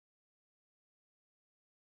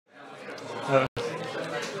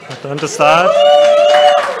Time to start.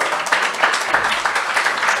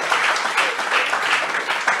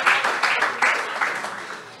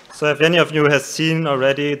 So if any of you has seen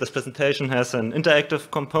already, this presentation has an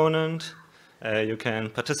interactive component. You can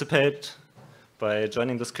participate by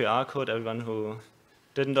joining this QR code. Everyone who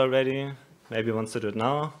didn't already maybe wants to do it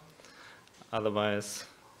now. Otherwise,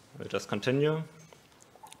 we'll just continue.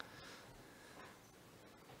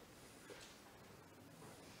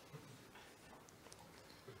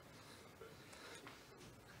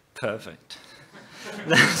 Perfect.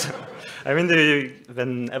 I mean,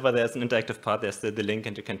 whenever there's an interactive part, there's still the link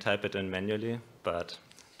and you can type it in manually, but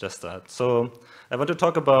just start. So I want to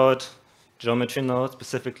talk about geometry nodes,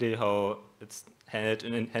 specifically how it's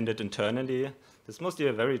handled internally. This is mostly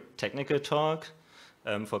a very technical talk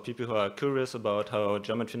for people who are curious about how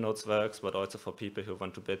geometry nodes works, but also for people who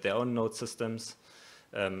want to build their own node systems,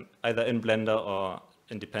 either in Blender or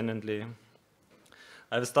independently.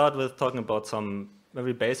 I will start with talking about some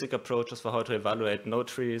very basic approaches for how to evaluate node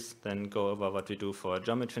trees, then go over what we do for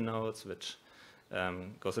geometry nodes, which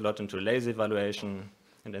goes a lot into lazy evaluation.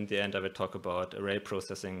 And in the end, I will talk about array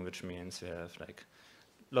processing, which means we have like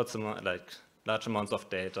large amounts of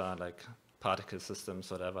data, like particle systems,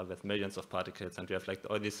 whatever, with millions of particles, and we have like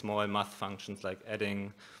all these small math functions, like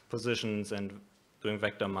adding positions and doing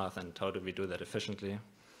vector math, and how do we do that efficiently?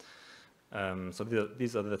 So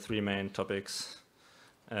these are the three main topics.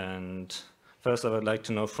 And first, I would like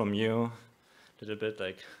to know from you a little bit,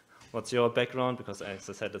 like, what's your background? Because as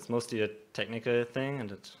I said, it's mostly a technical thing,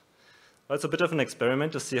 and it's also a bit of an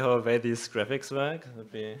experiment to see how well these graphics work. It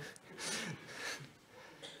would be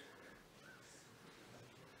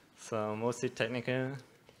so mostly technical.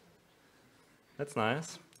 That's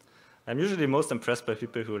nice. I'm usually most impressed by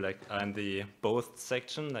people who are in the both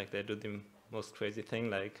section, like they do the most crazy thing,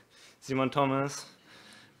 like Simon Thomas.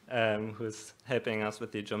 Who's helping us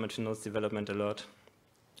with the geometry nodes development a lot.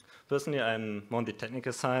 Personally, I'm more on the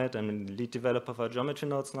technical side. I'm the lead developer for geometry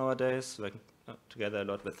nodes nowadays, working together a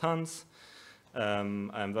lot with Hans.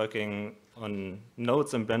 I'm working on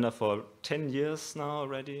nodes in Blender for 10 years now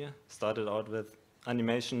already. Started out with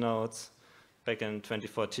animation nodes back in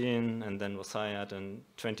 2014, and then was hired in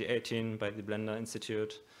 2018 by the Blender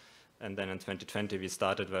Institute. And then in 2020, we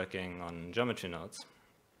started working on geometry nodes.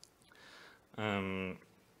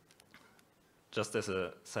 Just as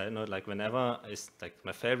a side note, like whenever,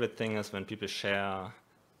 my favorite thing is when people share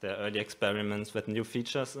their early experiments with new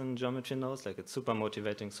features in geometry nodes. Like it's super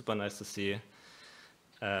motivating, super nice to see.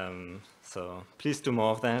 So please do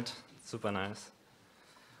more of that. It's super nice.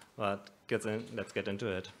 But let's get into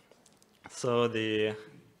it. So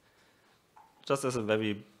just as a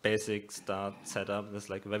very basic start setup, this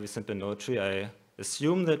like a very simple node tree. I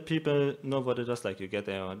assume that people know what it is. Like you get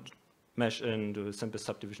their mesh in, do a simple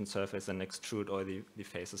subdivision surface, and extrude all the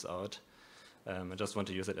faces out. I just want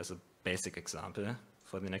to use it as a basic example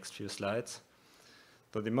for the next few slides.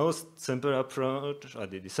 So the most simple approach, or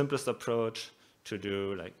the simplest approach to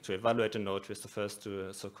evaluate a node tree is to first do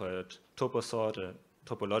a so-called topo sort, a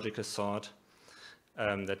topological sort.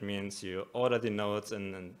 That means you order the nodes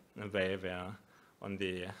in a way where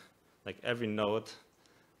every node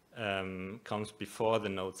comes before the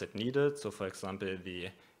nodes that need it. So for example, the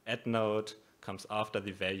add node comes after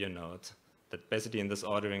the value node. That basically in this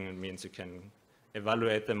ordering it means you can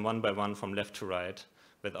evaluate them one by one from left to right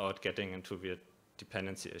without getting into weird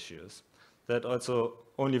dependency issues. That also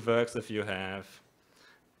only works if you have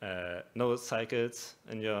no cycles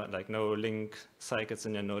in your, no link cycles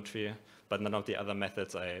in your node tree, but none of the other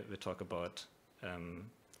methods I will talk about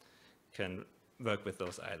can work with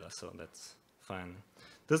those either, so that's fine.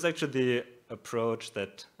 This is actually the approach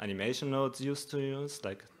that animation nodes used to use.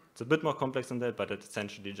 It's a bit more complex than that, but it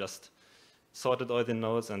essentially just sorted all the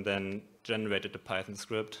nodes and then generated a Python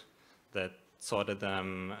script that sorted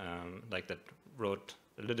them, that wrote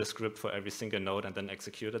a little script for every single node and then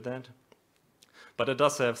executed that. But it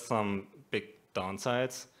does have some big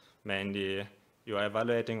downsides. Mainly, you are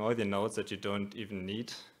evaluating all the nodes that you don't even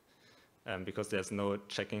need, because there's no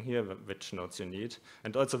checking here which nodes you need,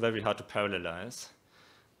 and also very hard to parallelize.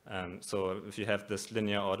 So if you have this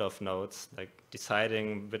linear order of nodes,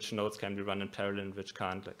 deciding which nodes can be run in parallel and which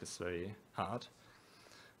can't, is very hard.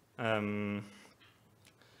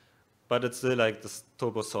 But it's still this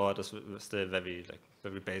turbo sort is still very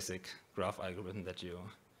basic graph algorithm that you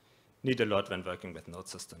need a lot when working with node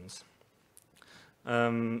systems.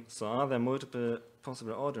 So are there multiple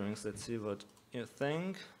possible orderings? Let's see what you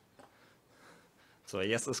think. So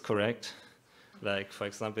yes is correct. For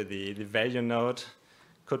example, the value node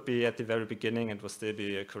could be at the very beginning and will still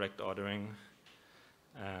be a correct ordering.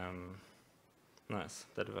 Nice,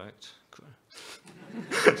 that worked. Cool.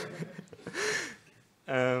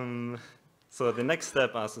 So the next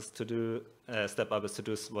step up is to do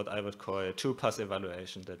what I would call a two-pass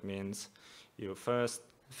evaluation. That means you first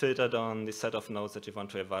filter down the set of nodes that you want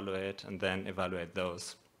to evaluate, and then evaluate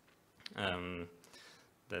those.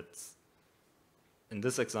 That's in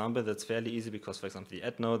this example, that's fairly easy because, for example, the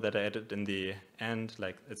add node that I added in the end,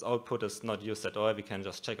 like its output is not used at all. We can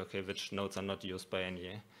just check, okay, which nodes are not used by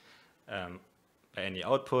any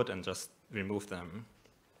output and just remove them.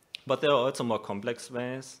 But there are also more complex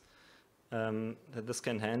ways that this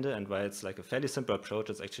can handle, and while it's like a fairly simple approach,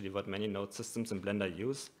 it's actually what many node systems in Blender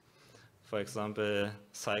use. For example,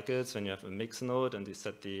 cycles, when you have a mix node and you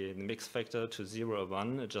set the mix factor to 0 or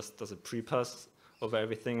 1, it just does a pre-pass over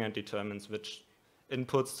everything and determines which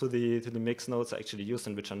inputs to the mix nodes are actually used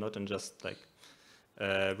and which are not, and just like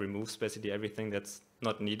removes basically everything that's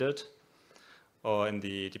not needed. Or in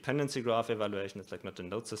the dependency graph evaluation, it's like not a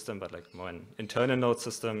node system, but like more an internal node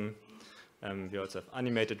system. We also have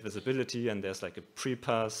animated visibility, and there's like a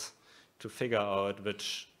pre-pass to figure out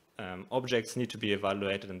which objects need to be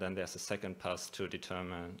evaluated, and then there's a second pass to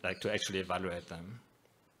determine, like to actually evaluate them.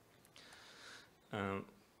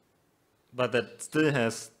 But that still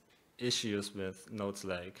has issues with nodes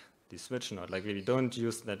like the switch node. Like we don't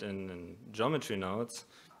use that in geometry nodes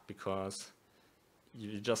because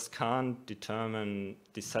you just can't determine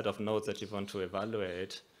the set of nodes that you want to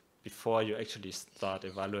evaluate before you actually start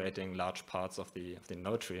evaluating large parts of the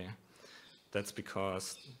node tree. That's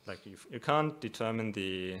because like you can't determine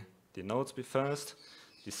the nodes first.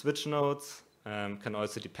 The switch nodes can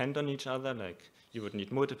also depend on each other. Like you would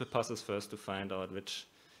need multiple passes first to find out which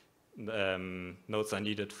nodes are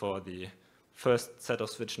needed for the first set of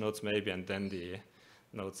switch nodes maybe, and then the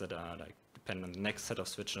nodes that are like depend on the next set of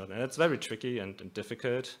switch nodes. And it's very tricky and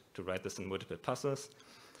difficult to write this in multiple passes.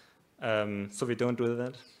 So we don't do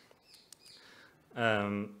that.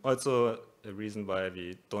 Also, a reason why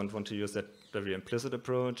we don't want to use that very implicit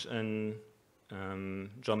approach in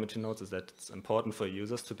geometry nodes is that it's important for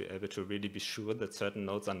users to be able to really be sure that certain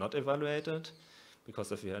nodes are not evaluated,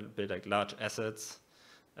 because if you build like large assets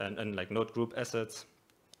and like node group assets,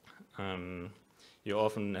 you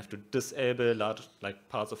often have to disable large like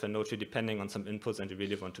parts of a node tree depending on some inputs, and you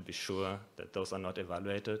really want to be sure that those are not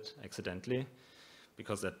evaluated accidentally,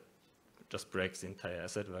 because that just breaks the entire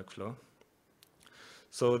asset workflow.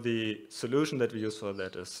 So the solution that we use for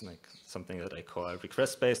that is like something that I call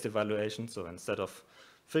request-based evaluation. So instead of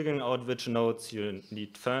figuring out which nodes you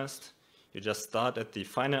need first, you just start at the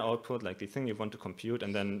final output, like the thing you want to compute,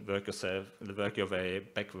 and then work your way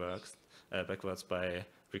backwards by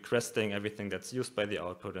requesting everything that's used by the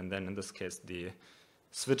output. And then in this case, the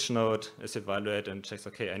switch node is evaluated and checks,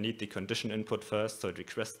 okay, I need the condition input first, so it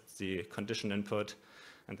requests the condition input,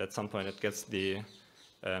 and at some point it gets the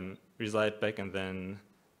result back, and then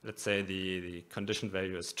let's say the condition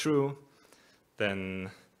value is true,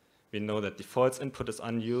 then we know that the false input is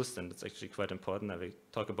unused, and it's actually quite important. I will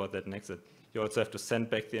talk about that next, that you also have to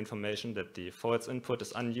send back the information that the false input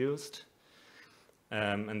is unused,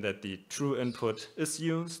 and that the true input is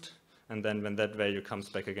used, and then when that value comes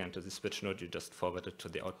back again to the switch node, you just forward it to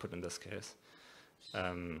the output in this case.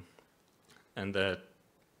 And that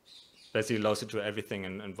basically allows you to do everything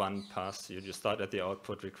in one pass. You just start at the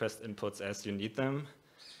output, request inputs as you need them,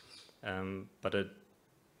 but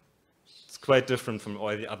it's quite different from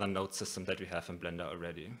all the other node systems that we have in Blender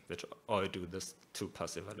already, which all do this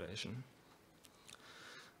two-pass evaluation.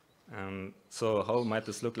 So how might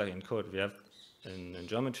this look like in code? We have in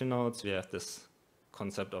geometry nodes, we have this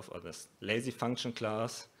concept of this lazy function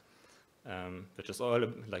class, which is all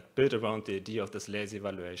like built around the idea of this lazy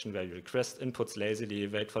evaluation, where you request inputs lazily,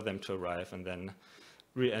 wait for them to arrive, and then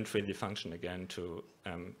re-entry the function again to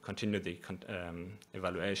continue the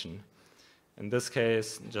evaluation. In this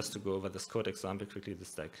case, just to go over this code example quickly,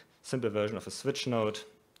 this like simple version of a switch node.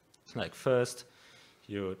 Like first,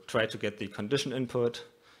 you try to get the condition input,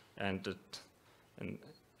 and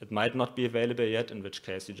it might not be available yet, in which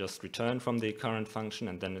case you just return from the current function,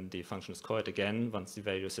 and then the function is called again once the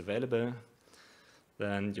value is available.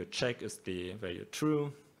 Then you check, is the value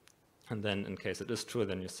true? And then in case it is true,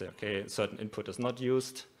 then you say, okay, certain input is not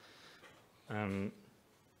used.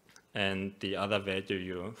 And the other value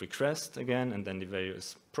you request again, and then the value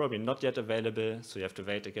is probably not yet available, so you have to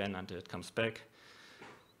wait again until it comes back.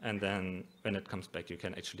 And then when it comes back, you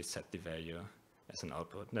can actually set the value as an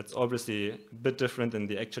output. That's obviously a bit different in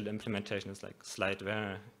the actual implementation. It's like slide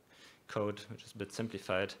var code, which is a bit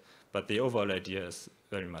simplified, but the overall idea is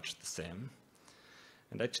very much the same.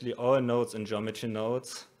 And actually all nodes in geometry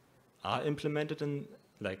nodes are implemented in,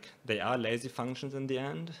 like, they are lazy functions in the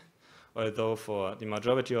end, although for the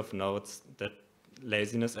majority of nodes, that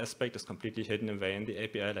laziness aspect is completely hidden away in the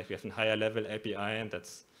API. Like we have a higher level API, and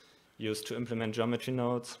that's used to implement geometry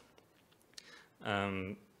nodes.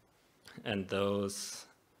 And those,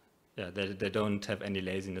 yeah, they don't have any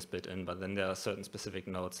laziness built in, but then there are certain specific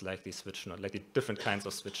nodes like the switch node, like the different kinds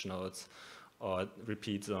of switch nodes or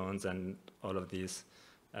repeat zones and all of these,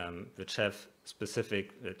 which have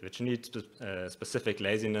specific, which need specific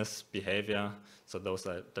laziness behavior. So those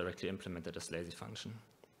are directly implemented as lazy function.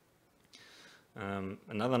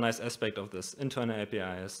 Another nice aspect of this internal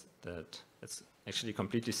API is that it's actually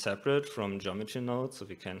completely separate from geometry nodes. So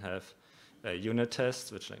we can have unit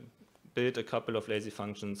tests, which like build a couple of lazy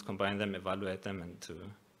functions, combine them, evaluate them, and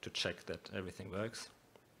to check that everything works.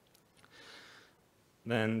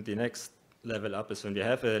 Then the next level up is when we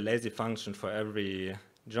have a lazy function for every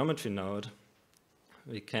geometry node,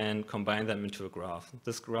 we can combine them into a graph.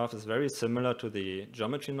 This graph is very similar to the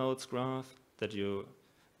geometry nodes graph that you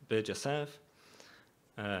build yourself.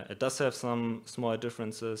 It does have some small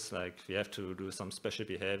differences, like we have to do some special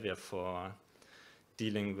behavior for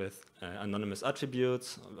dealing with anonymous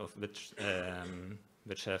attributes, of which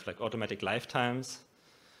have like automatic lifetimes,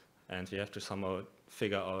 and we have to somehow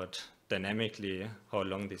figure out dynamically how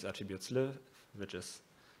long these attributes live, which is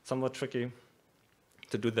somewhat tricky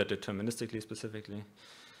to do that deterministically specifically.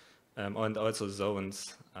 And also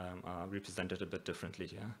zones are represented a bit differently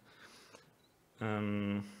here.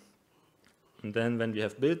 And then when we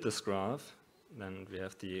have built this graph, then we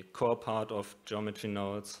have the core part of geometry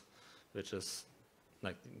nodes, which is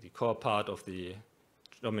like the core part of the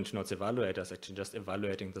geometry nodes evaluator is actually just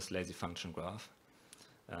evaluating this lazy function graph,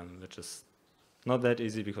 which is not that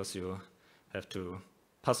easy because you have to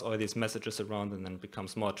pass all these messages around, and then it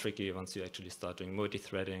becomes more tricky once you actually start doing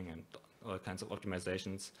multi-threading and all kinds of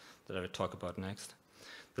optimizations that I will talk about next.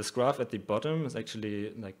 This graph at the bottom is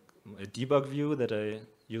actually like a debug view that I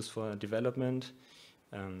use for development.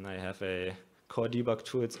 I have a core debug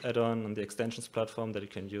tools add-on on the extensions platform that you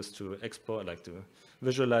can use to export, like to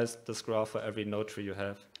visualize this graph for every node tree you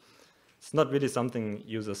have. It's not really something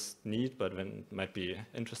users need, but it might be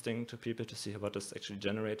interesting to people to see what is actually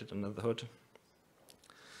generated under the hood.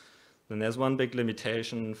 Then there's one big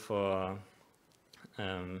limitation for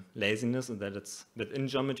laziness, and that it's within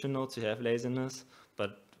geometry nodes you have laziness,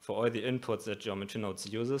 but for all the inputs that geometry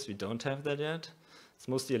nodes uses, we don't have that yet. It's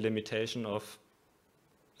mostly a limitation of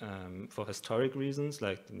for historic reasons,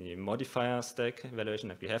 like the modifier stack evaluation,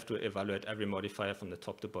 like we have to evaluate every modifier from the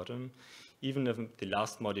top to bottom, even if the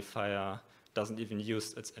last modifier doesn't even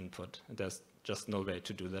use its input. There's just no way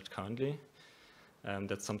to do that currently.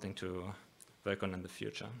 That's something to work on in the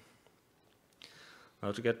future.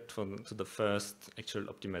 Now to get to the first actual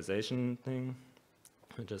optimization thing,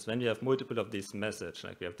 which is when you have multiple of these messages,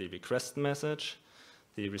 like we have the request message,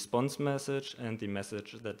 the response message, and the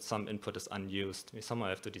message that some input is unused. We somehow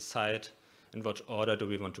have to decide in what order do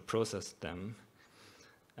we want to process them.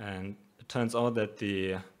 And it turns out that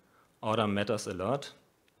the order matters a lot.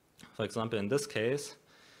 For example, in this case,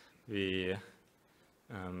 we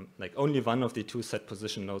like only one of the two set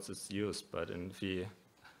position nodes is used, but if we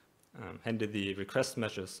handle the request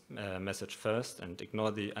message first and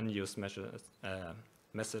ignore the unused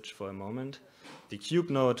message for a moment, the cube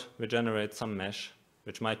node will generate some mesh,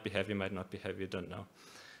 which might be heavy, might not be heavy, don't know.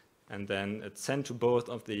 And then it's sent to both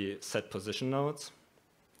of the set position nodes.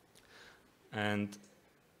 And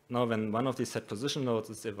now when one of these set position nodes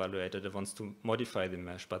is evaluated, it wants to modify the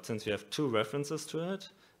mesh. But since we have two references to it,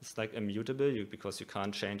 it's like immutable because you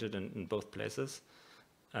can't change it in both places.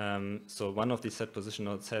 So one of these set position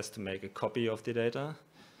nodes has to make a copy of the data.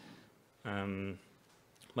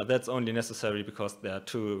 But that's only necessary because there are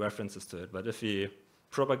two references to it. But if we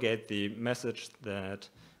propagate the message that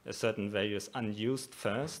a certain value is unused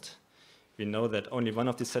first, we know that only one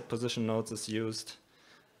of the set position nodes is used,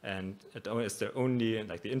 and it is the only,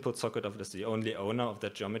 like the input socket of it is the only owner of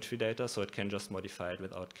that geometry data, so it can just modify it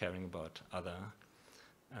without caring about other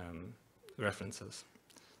references.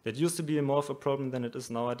 That used to be more of a problem than it is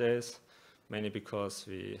nowadays, mainly because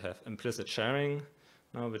we have implicit sharing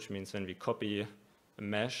now, which means when we copy a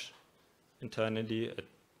mesh internally, it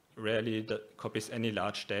rarely copies any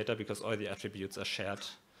large data because all the attributes are shared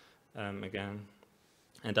again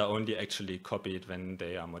and are only actually copied when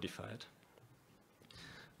they are modified.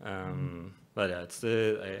 But yeah, it's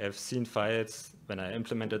still, I have seen files when I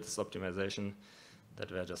implemented this optimization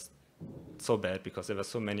that were just so bad because there were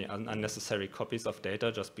so many unnecessary copies of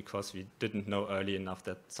data just because we didn't know early enough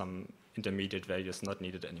that some intermediate value is not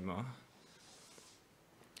needed anymore.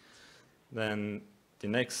 Then the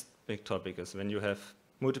next big topic is when you have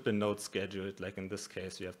multiple nodes scheduled, like in this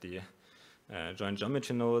case, we have the joint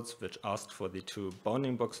geometry nodes, which ask for the two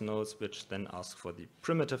bounding box nodes, which then ask for the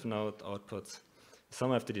primitive node outputs.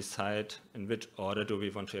 Someone have to decide in which order do we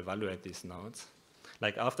want to evaluate these nodes.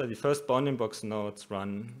 Like after the first bounding box nodes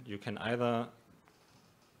run, you can either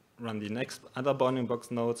run the next other bounding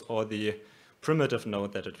box nodes or the primitive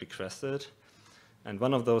node that it requested. And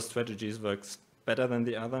one of those strategies works better than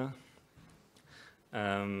the other.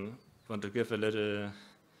 Want to give a little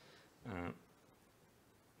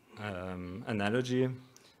analogy.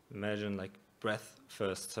 Imagine like breadth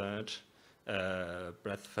first search,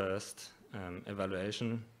 breadth first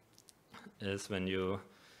evaluation is when you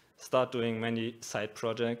start doing many side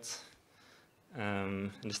projects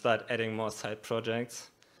and you start adding more side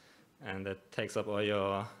projects, and that takes up all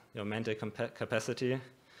your mental capacity.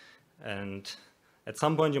 And at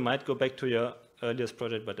some point you might go back to your earliest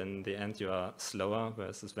project, but in the end you are slower,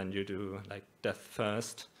 versus when you do like depth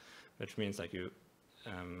first, which means like you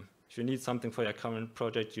if you need something for your current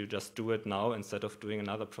project, you just do it now instead of doing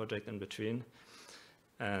another project in between.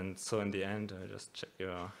 And so in the end, I just check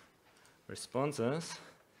your responses.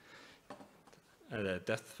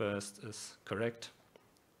 Depth first is correct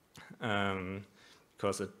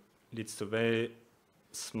because it leads to very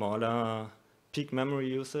smaller peak memory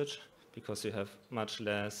usage, because you have much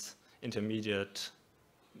less intermediate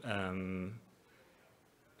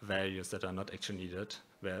values that are not actually needed,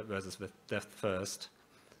 versus with depth first,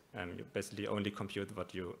 you basically only compute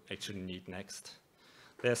what you actually need next.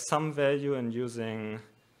 There's some value in using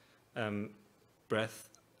breadth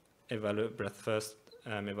first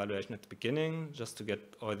evaluation at the beginning, just to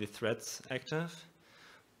get all the threads active,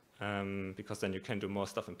 because then you can do more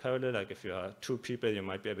stuff in parallel. Like if you are two people, you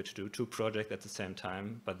might be able to do two projects at the same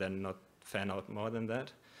time, but then not fan out more than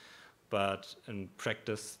that. But in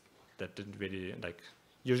practice, that didn't really, like,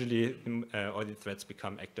 usually all the threads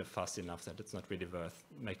become active fast enough that it's not really worth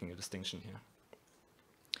making a distinction here.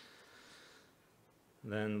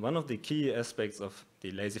 Then one of the key aspects of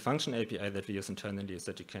the lazy function API that we use internally is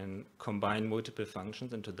that you can combine multiple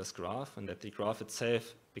functions into this graph, and that the graph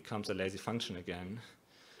itself becomes a lazy function again,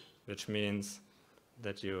 which means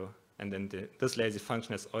that and then this lazy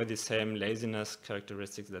function has all the same laziness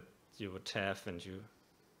characteristics that you would have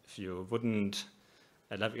if you wouldn't,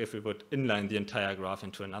 like if we would inline the entire graph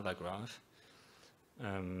into another graph.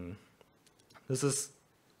 This is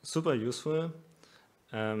super useful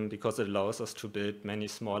because it allows us to build many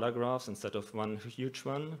smaller graphs instead of one huge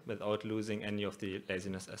one without losing any of the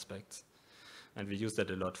laziness aspects. And we use that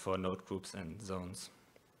a lot for node groups and zones.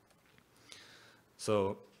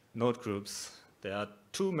 So node groups, there are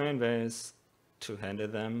two main ways to handle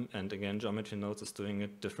them. And again, Geometry Nodes is doing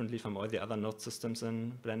it differently from all the other node systems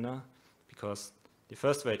in Blender, because the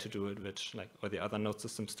first way to do it, which like all the other node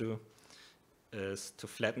systems do, is to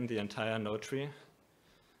flatten the entire node tree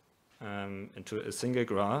into a single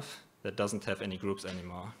graph that doesn't have any groups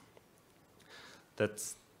anymore. That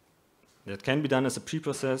can be done as a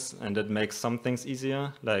pre-process, and it makes some things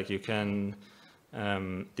easier. Like you can,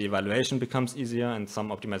 the evaluation becomes easier, and some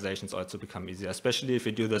optimizations also become easier. Especially if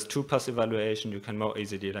you do this two-pass evaluation, you can more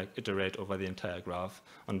easily like iterate over the entire graph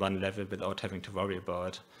on one level without having to worry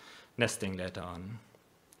about nesting later on.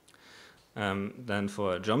 Then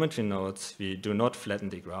for geometry nodes, we do not flatten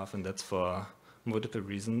the graph, and that's for multiple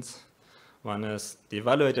reasons. One is the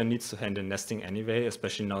evaluator needs to handle nesting anyway,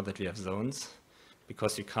 especially now that we have zones,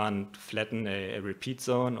 because you can't flatten a repeat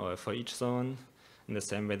zone or for each zone in the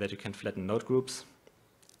same way that you can flatten node groups.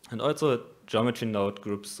 And also geometry node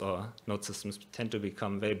groups or node systems tend to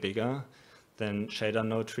become way bigger than shader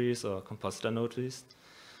node trees or compositor node trees,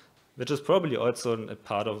 which is probably also a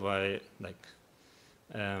part of why, like,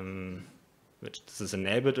 which this is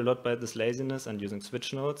enabled a lot by this laziness and using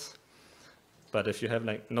switch nodes. But if you have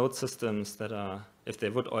like node systems that are, if they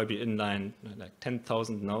would all be inline, like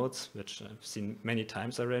 10,000 nodes, which I've seen many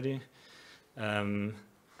times already,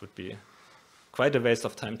 would be quite a waste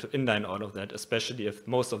of time to inline all of that, especially if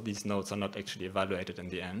most of these nodes are not actually evaluated in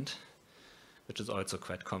the end, which is also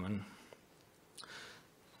quite common.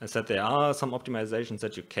 I said there are some optimizations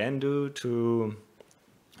that you can do to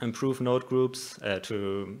improve node groups,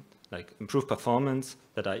 to like improve performance,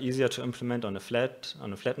 that are easier to implement on a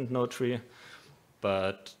flattened node tree.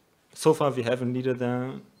 But so far we haven't needed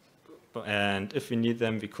them, and if we need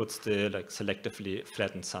them, we could still like selectively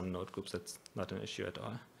flatten some node groups. That's not an issue at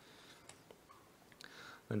all.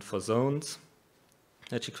 And for zones,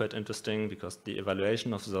 actually quite interesting, because the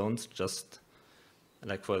evaluation of zones, just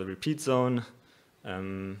like for the repeat zone,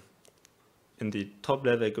 in the top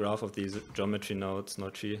level graph of these geometry nodes,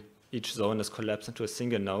 node tree, each zone is collapsed into a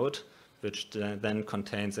single node, which then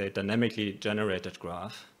contains a dynamically generated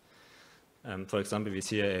graph. For example, we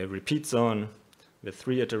see a repeat zone with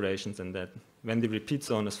 3 iterations, and that when the repeat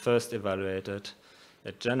zone is first evaluated,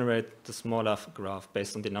 it generates the smaller graph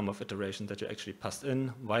based on the number of iterations that you actually passed in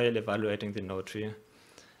while evaluating the node tree.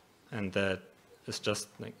 And that is just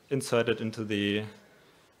like inserted into the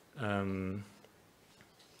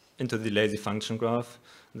lazy function graph.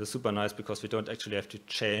 And it's super nice because we don't actually have to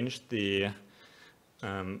change the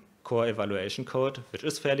core evaluation code, which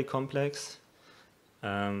is fairly complex.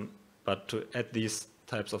 But to add these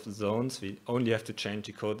types of zones, we only have to change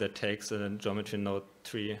the code that takes a geometry node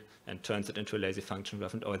tree and turns it into a lazy function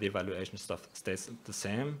graph, and all the evaluation stuff stays the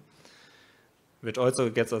same, which also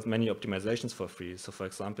gets us many optimizations for free. So for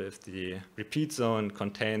example, if the repeat zone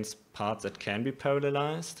contains parts that can be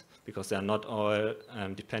parallelized, because they are not all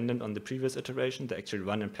dependent on the previous iteration, they actually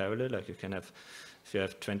run in parallel. Like you can have, if you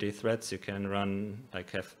have 20 threads, you can run,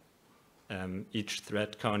 like have each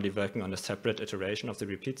thread currently working on a separate iteration of the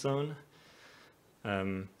repeat zone,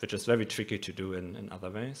 which is very tricky to do in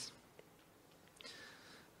other ways.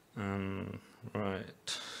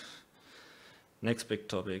 Right. Next big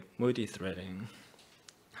topic, multi-threading.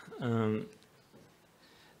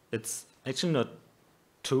 It's actually not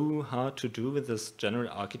too hard to do with this general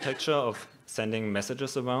architecture of sending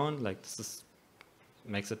messages around. Like this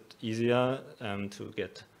makes it easier to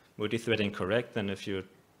get multi-threading correct than if you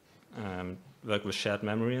work with shared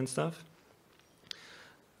memory and stuff.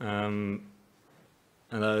 And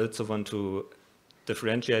I also want to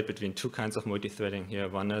differentiate between 2 kinds of multi-threading here.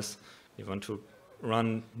 One is you want to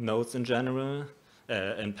run nodes in general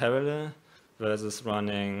in parallel versus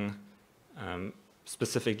running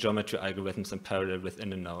specific geometry algorithms in parallel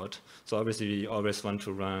within a node. So obviously we always want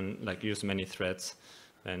to run, like use many threads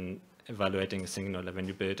when evaluating a single node. Like when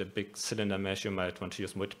you build a big cylinder mesh, you might want to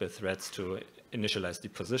use multiple threads to initialize the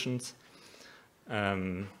positions.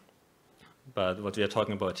 But what we are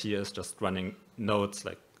talking about here is just running nodes,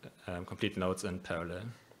 like complete nodes in parallel.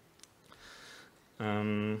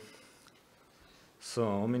 So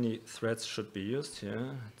how many threads should be used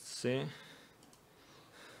here? Let's see.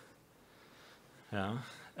 Yeah,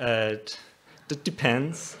 it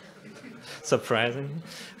depends, surprising.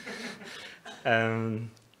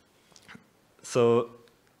 So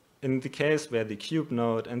in the case where the cube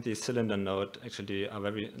node and the cylinder node actually are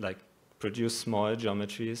very, like, produce small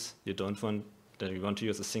geometries, you want to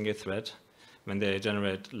use a single thread. When they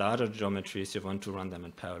generate larger geometries, you want to run them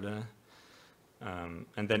in parallel.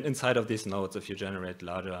 And then inside of these nodes, if you generate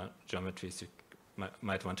larger geometries, you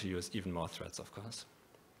might want to use even more threads, of course.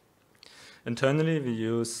 Internally, we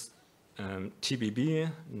use TBB,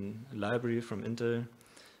 a library from Intel,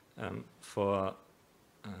 for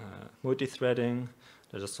multi-threading.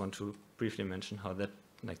 I just want to briefly mention how that,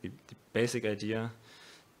 like the basic idea.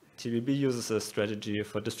 TBB uses a strategy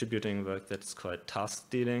for distributing work that's called task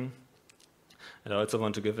stealing. And I also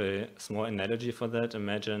want to give a small analogy for that.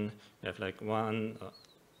 Imagine you have like you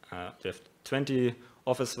have 20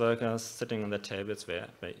 office workers sitting on their tables where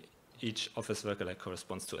each office worker like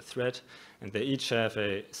corresponds to a thread, and they each have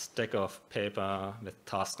a stack of paper with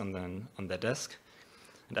tasks on their desk,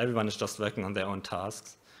 and everyone is just working on their own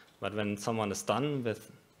tasks. But when someone is done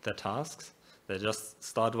with their tasks, they just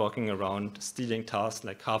start walking around, stealing tasks,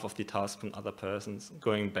 like half of the tasks from other persons,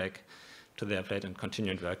 going back to their plate and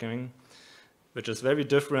continuing working, which is very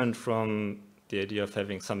different from the idea of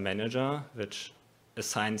having some manager which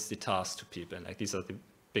assigns the tasks to people. Like these are the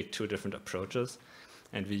big 2 different approaches.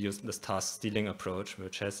 And we use this task stealing approach,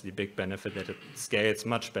 which has the big benefit that it scales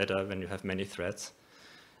much better when you have many threads.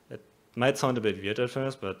 It might sound a bit weird at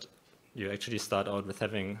first, but you actually start out with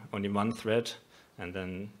having only 1 thread, and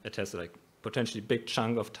then it has like potentially big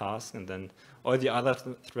chunk of tasks, and then all the other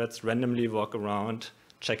threads randomly walk around,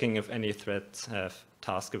 checking if any threads have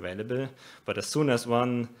tasks available. But as soon as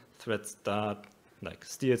one thread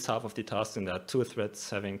steals half of the tasks, and there are 2 threads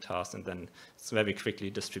having tasks, and then it's very quickly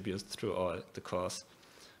distributed through all the cores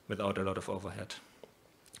without a lot of overhead.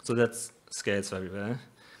 So that scales very well.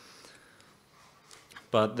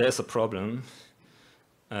 But there's a problem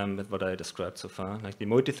with what I described so far. Like the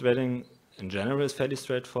multi-threading in general is fairly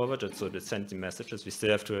straightforward. So to send the messages, we still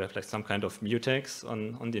have to have like some kind of mutex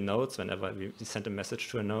on the nodes whenever we send a message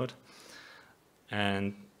to a node.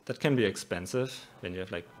 And that can be expensive when you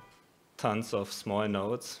have like tons of small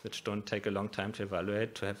nodes which don't take a long time to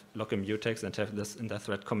evaluate, to have lock a mutex and have this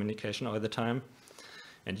inter-thread communication all the time.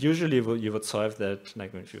 And usually you would solve that,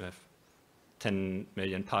 like if you have 10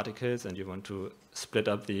 million particles and you want to split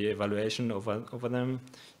up the evaluation over them,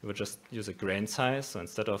 you would just use a grain size. So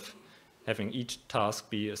instead of having each task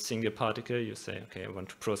be a single particle, you say, okay, I want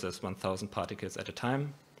to process 1,000 particles at a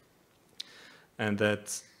time. And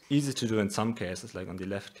that's easy to do in some cases, like on the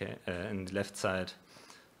left side,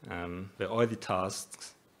 where all the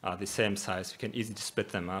tasks are the same size. We can easily split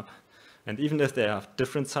them up. And even if they have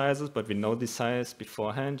different sizes, but we know the size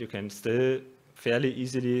beforehand, you can still fairly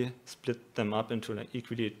easily split them up into like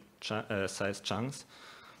equally sized chunks.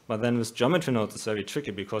 But then with geometry nodes, it's very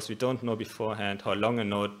tricky because we don't know beforehand how long a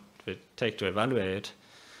node will take to evaluate.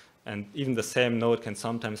 And even the same node can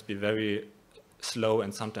sometimes be very slow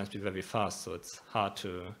and sometimes be very fast. So it's hard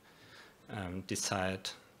to decide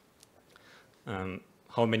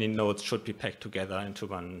how many nodes should be packed together into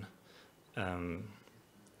one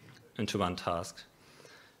task.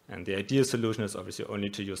 And the ideal solution is obviously only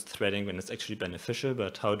to use threading when it's actually beneficial,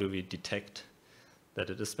 but how do we detect that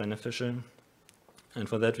it is beneficial? And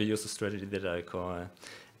for that, we use a strategy that I call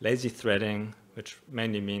lazy threading, which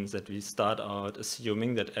mainly means that we start out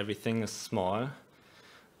assuming that everything is small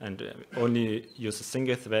and only use a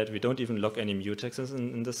single thread. We don't even lock any mutexes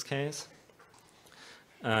in this case.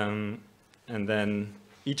 And then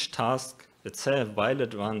each task itself, while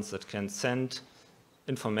it runs, it can send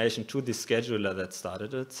information to the scheduler that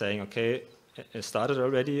started it, saying, okay, it started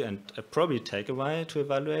already and it probably take a while to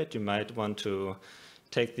evaluate. You might want to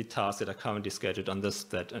take the tasks that are currently scheduled on this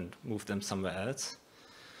thread and move them somewhere else.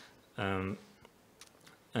 And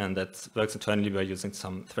that works internally by using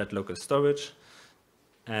some thread local storage.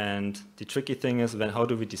 And the tricky thing is, how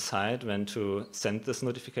do we decide when to send this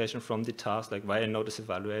notification from the task, like while a node is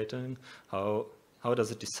evaluating? How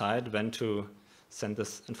does it decide when to send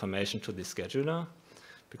this information to the scheduler?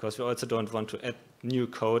 Because we also don't want to add new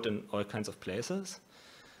code in all kinds of places.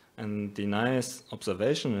 And the nice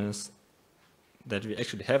observation is that we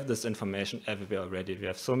actually have this information everywhere already. We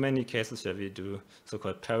have so many cases where we do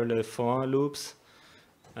so-called parallel for loops,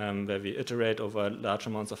 where we iterate over large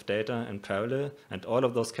amounts of data in parallel, and all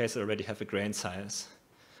of those cases already have a grain size.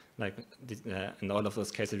 Like in all of those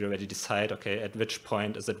cases, we already decide, okay, at which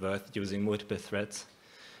point is it worth using multiple threads?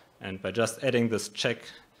 And by just adding this check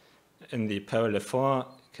in the parallel for,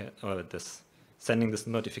 or sending this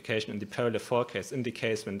notification in the parallel for case, in the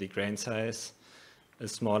case when the grain size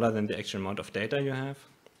is smaller than the actual amount of data you have,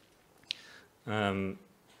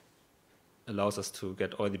 allows us to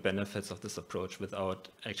get all the benefits of this approach without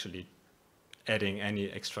actually adding any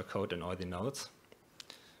extra code in all the nodes,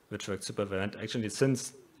 which works super well. And actually,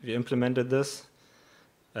 since we implemented this,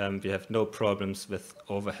 we have no problems with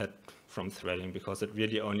overhead from threading because it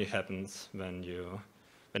really only happens when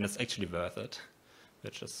it's actually worth it,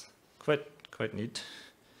 which is quite neat.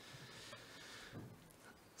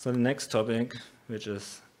 So the next topic, which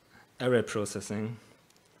is array processing.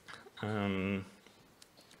 The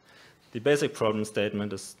basic problem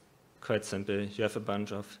statement is quite simple. You have a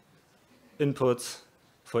bunch of inputs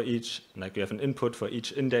for each, like you have an input for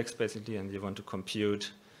each index basically, and you want to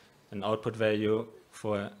compute an output value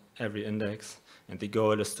for every index. And the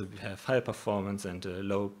goal is to have high performance and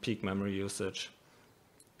low peak memory usage.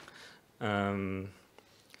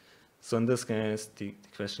 So in this case, the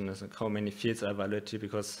question is like how many fields are evaluated,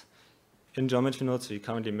 because in geometry nodes, we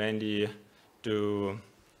currently mainly do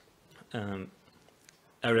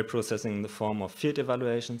array processing in the form of field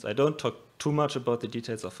evaluations. I don't talk too much about the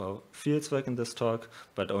details of how fields work in this talk,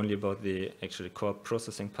 but only about the actually core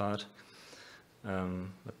processing part.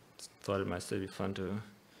 But thought it might still be fun to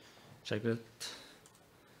check it.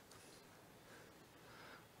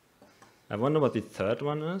 I wonder what the third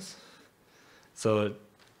one is. So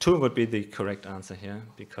 2 would be the correct answer here,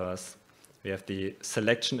 because we have the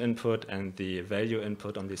selection input and the value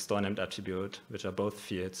input on the store named attribute, which are both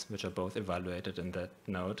fields, which are both evaluated in that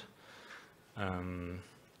node.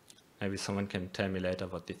 Maybe someone can tell me later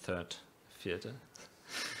what the third field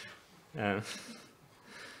is.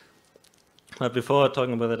 But before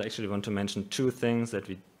talking about that, I actually want to mention 2 things that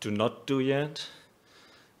we do not do yet,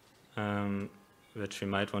 which we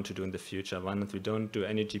might want to do in the future. One is we don't do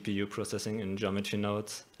any GPU processing in geometry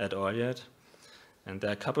nodes at all yet. And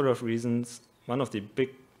there are a couple of reasons. One of the big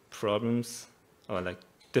problems, or like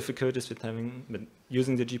difficulties with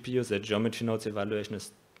using the GPU is that geometry nodes evaluation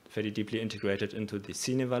is fairly deeply integrated into the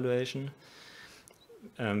scene evaluation,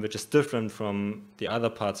 which is different from the other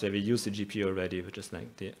parts where we use the GPU already, which is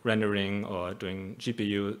like the rendering or doing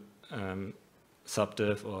GPU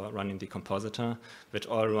subdiv or running the compositor, which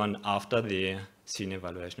all run after the scene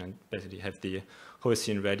evaluation and basically have the whole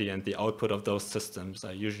scene ready, and the output of those systems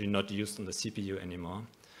are usually not used on the CPU anymore.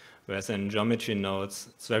 Whereas in geometry nodes,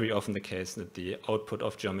 it's very often the case that the output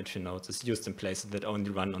of geometry nodes is used in places that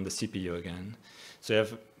only run on the CPU again. So you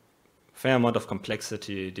have a fair amount of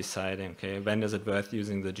complexity deciding, okay, when is it worth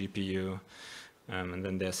using the GPU? And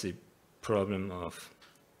then there's the problem of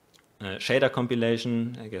shader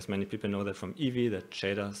compilation. I guess many people know that from Eevee, that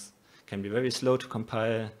shaders can be very slow to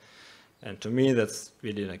compile. And to me, that's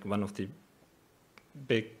really like one of the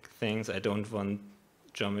big things. I don't want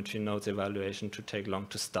geometry nodes evaluation to take long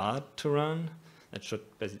to start to run. It should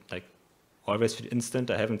like always feel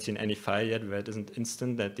instant. I haven't seen any file yet where it isn't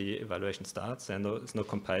instant that the evaluation starts. There's no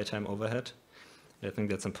compile time overhead. I think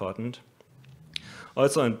that's important.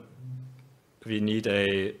 Also, we need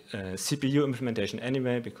a CPU implementation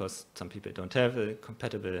anyway, because some people don't have a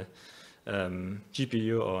compatible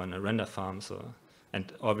GPU or on a render farm.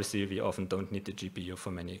 And obviously, we often don't need the GPU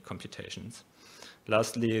for many computations.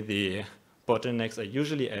 Lastly, the bottlenecks are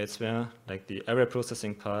usually elsewhere, like the array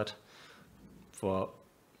processing part. For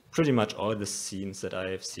pretty much all the scenes that I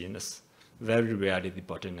have seen is very rarely the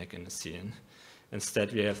bottleneck in a scene.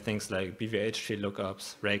 Instead, we have things like BVH tree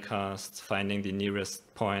lookups, raycasts, finding the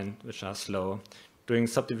nearest point, which are slow, doing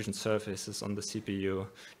subdivision surfaces on the CPU,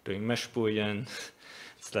 doing mesh boolean.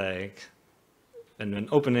 It's like, and when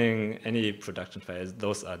opening any production files,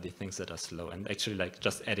 those are the things that are slow. And actually, like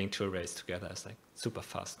just adding two arrays together is like super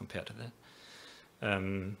fast compared to that.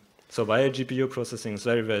 So while GPU processing is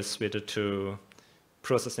very well suited to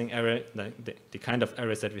processing array, like the kind of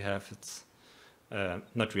arrays that we have, it's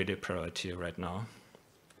not really a priority right now.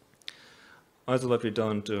 Also, what we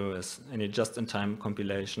don't do is any just-in-time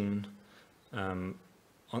compilation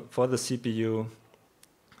for the CPU.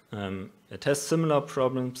 It has similar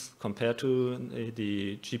problems compared to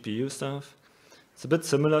the GPU stuff. It's a bit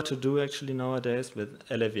similar to do actually nowadays with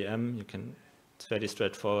LLVM. It's fairly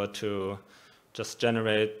straightforward to just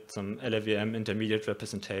generate some LLVM intermediate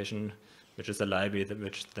representation, which is a library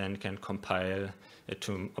which then can compile it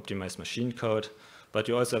to optimize machine code. But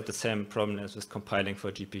you also have the same problem as with compiling for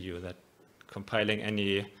GPU, that compiling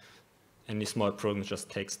any small program just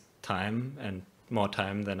takes time, and more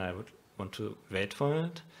time than I would want to wait for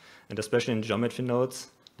it. And especially in geometry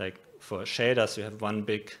nodes, like for shaders, you have one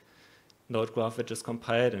big node graph which is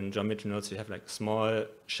compiled. In geometry nodes, you have like small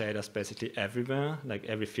shaders basically everywhere, like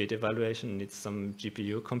every field evaluation needs some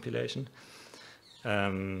GPU compilation.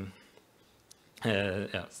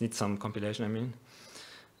 It needs some compilation, I mean.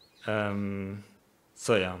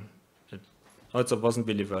 So yeah, it also wasn't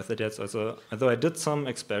really worth it yet. Also, although I did some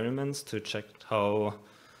experiments to check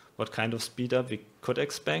what kind of speed up we could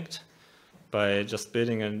expect by just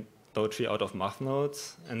building a node tree out of math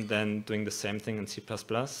nodes and then doing the same thing in C++.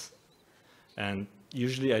 And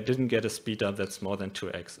usually I didn't get a speed up that's more than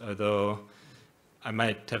 2x, although I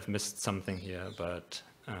might have missed something here, but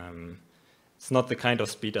it's not the kind of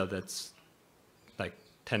speed up that's like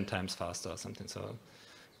 10 times faster or something. So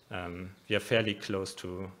we are fairly close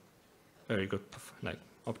to very good, like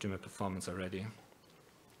optimal performance already.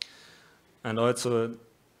 And also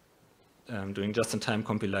doing just-in-time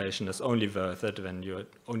compilation is only worth it when you're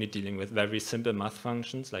only dealing with very simple math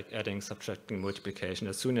functions like adding, subtracting, multiplication.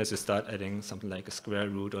 As soon as you start adding something like a square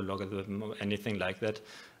root or logarithm or anything like that,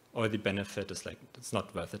 all the benefit is like, it's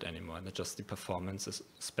not worth it anymore. And just the performance is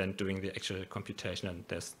spent doing the actual computation, and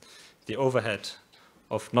there's the overhead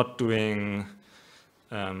of not doing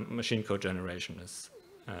machine code generation is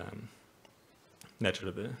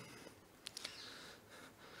negligible.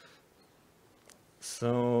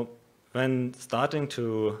 So when starting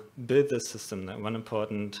to build this system, one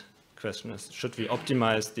important question is, should we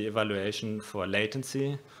optimize the evaluation for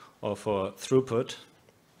latency or for throughput?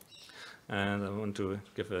 And I want to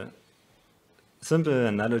give a simple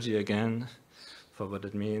analogy again for what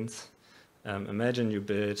it means. Imagine you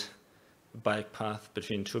build a bike path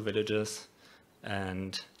between two villages,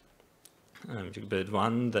 and you build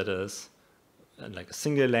one that is like a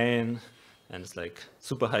single lane, and it's like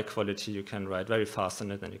super high quality. You can ride very fast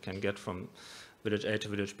on it, and you can get from village A to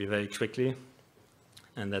village B very quickly.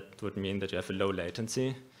 And that would mean that you have a low latency.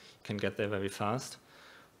 You can get there very fast.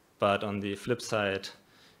 But on the flip side,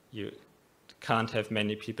 you can't have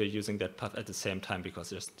many people using that path at the same time,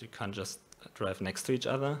 because you can't just drive next to each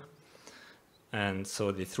other. And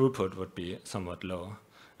so the throughput would be somewhat low.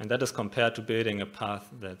 And that is compared to building a path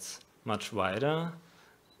that's much wider,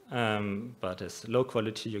 but is low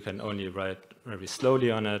quality. You can only ride very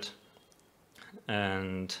slowly on it.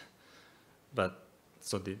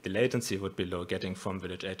 So the latency would be low. Getting from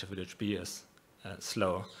village A to village B is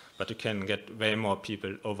slow, but you can get way more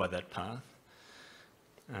people over that path.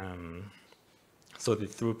 So the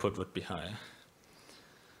throughput would be high.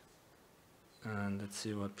 And let's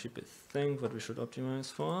see what people think, what we should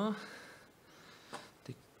optimize for.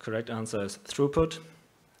 The correct answer is throughput.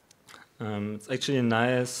 It's actually a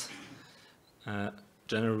nice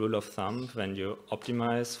general rule of thumb when you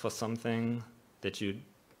optimize for something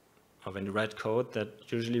or when you write code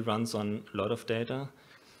that usually runs on a lot of data,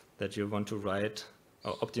 that you want to write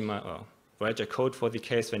or optimize or write your code for the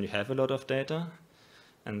case when you have a lot of data,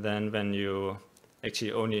 and then when you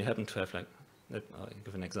actually only happen to have, like, I'll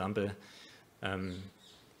give an example,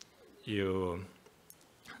 you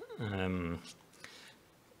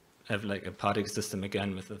have like a particle system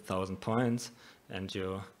again with 1,000 points, and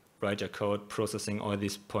you write your code processing all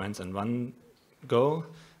these points in one go,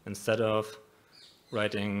 instead of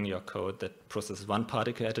writing your code that processes one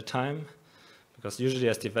particle at a time. Because usually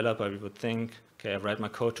as developer, we would think, okay, I write my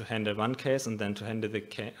code to handle one case, and then to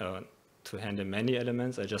handle many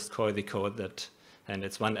elements, I just call the code that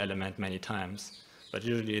handles one element many times. But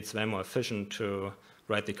usually it's way more efficient to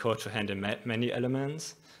write the code to handle many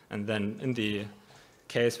elements, and then in the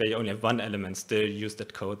case where you only have one element, still use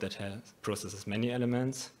that code that processes many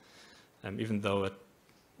elements, even though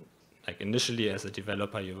like initially as a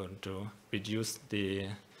developer you want to reduce the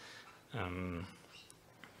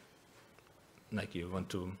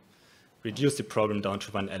problem down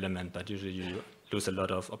to one element, but usually you lose a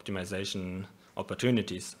lot of optimization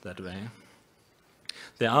opportunities that way.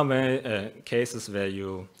 There are cases where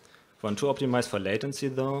you want to optimize for latency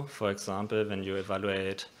though. For example, when you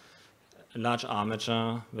evaluate a large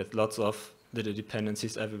armature with lots of little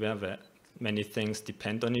dependencies everywhere where many things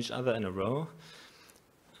depend on each other in a row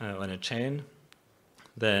or in a chain,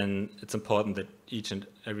 then it's important that each and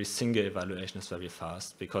every single evaluation is very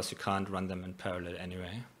fast, because you can't run them in parallel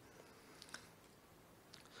anyway.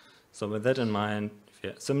 So with that in mind,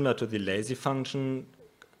 similar to the lazy function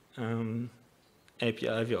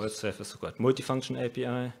API, we also have a so-called multifunction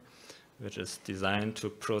API, which is designed to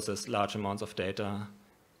process large amounts of data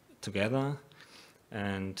together.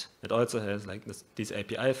 And it also has like these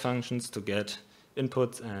API functions to get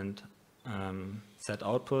inputs and set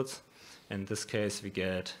outputs. In this case, we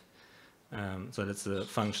get, so that's a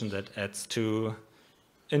function that adds two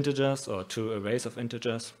integers or two arrays of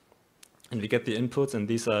integers. And we get the inputs, and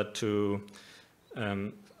these are two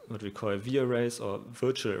what we call V arrays or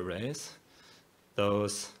virtual arrays.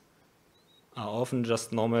 Those are often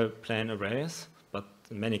just normal plain arrays, but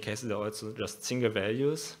in many cases they're also just single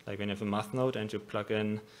values. Like when you have a math node and you plug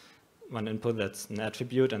in one input that's an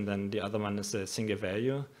attribute and then the other one is a single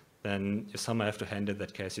value, then you somehow have to handle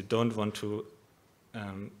that case. You don't want to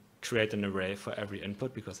create an array for every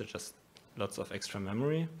input, because it's just lots of extra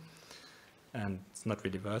memory and it's not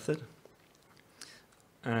really worth it.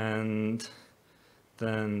 And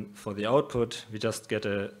then for the output, we just get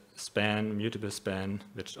a span, mutable span,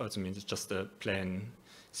 which also means it's just a plain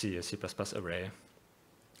C or C++ array.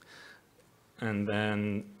 And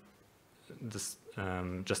then this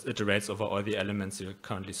just iterates over all the elements you're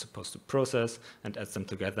currently supposed to process and adds them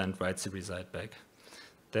together and writes the result back.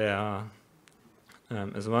 There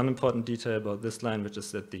is one important detail about this line, which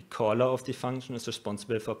is that the caller of the function is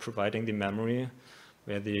responsible for providing the memory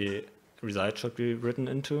where the result should be written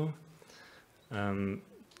into.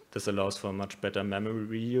 This allows for much better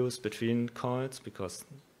memory reuse between calls, because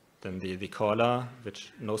then the caller,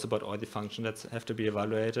 which knows about all the functions that have to be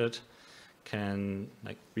evaluated, can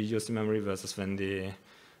like reuse the memory, versus when the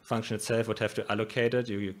function itself would have to allocate it,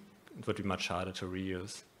 it would be much harder to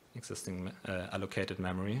reuse existing allocated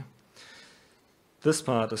memory. This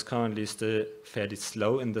part is currently still fairly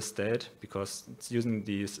slow in the state, because it's using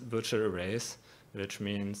these virtual arrays, which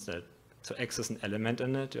means that to access an element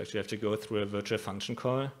in it, you actually have to go through a virtual function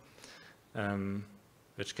call,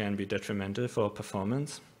 which can be detrimental for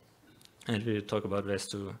performance. And we'll talk about ways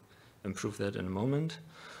to improve that in a moment.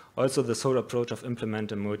 Also, this whole approach of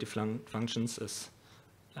implementing multi-functions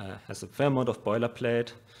has a fair amount of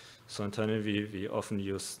boilerplate. So internally, we often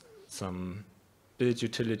use some build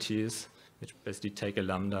utilities, which basically take a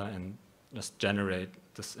lambda and just generate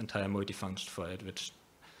this entire multifunction for it, which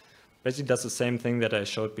basically does the same thing that I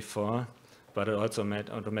showed before, but it also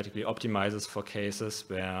automatically optimizes for cases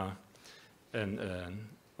where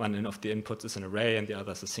one of the inputs is an array and the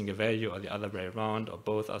other is a single value, or the other way around, or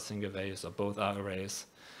both are single values, or both are arrays.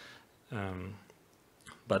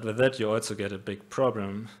 But with that, you also get a big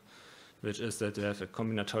problem, which is that you have a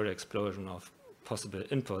combinatorial explosion of possible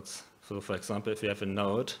inputs. So for example, if you have a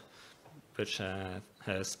node which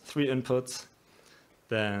has 3 inputs,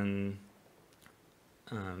 then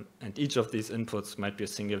and each of these inputs might be a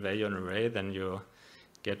single value in an array, then you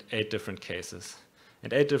get 8 different cases.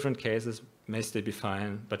 And 8 different cases may still be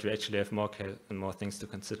fine, but we actually have more things to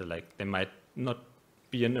consider. Like they might not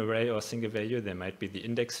be an array or a single value, they might be the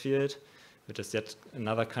index field, which is yet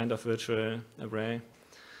another kind of virtual array,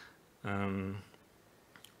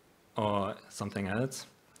 or something else.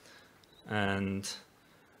 And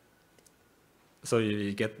so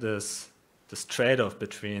you get this trade-off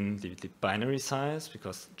between the binary size,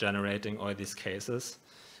 because generating all these cases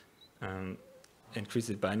increase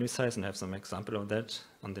the binary size, and have some example of that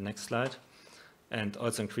on the next slide, and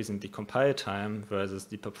also increasing the compile time versus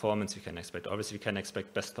the performance we can expect. Obviously, we can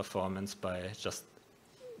expect best performance by just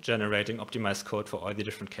generating optimized code for all the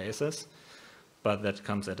different cases, but that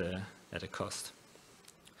comes at a cost.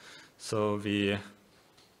 So we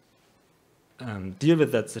deal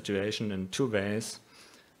with that situation in two ways.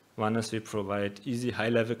 One is we provide easy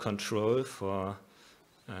high-level control for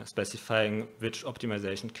specifying which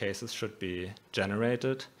optimization cases should be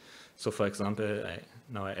generated. So for example,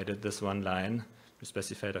 now I added this one line. We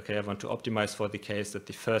specified, okay, I want to optimize for the case that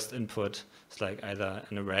the first input is like either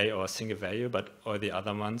an array or a single value, but all the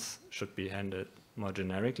other ones should be handled more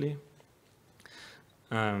generically.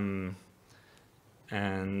 And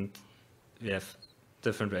we have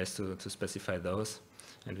different ways to specify those.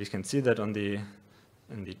 And we can see that in the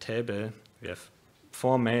table, we have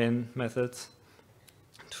 4 main methods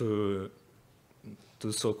to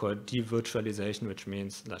do so-called de-virtualization, which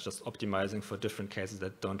means just optimizing for different cases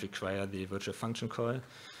that don't require the virtual function call.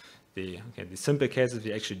 The simple cases,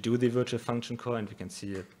 we actually do the virtual function call, and we can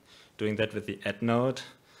see it doing that with the add node.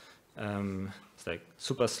 It's like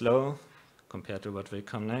super slow compared to what will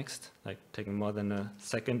come next, like taking more than a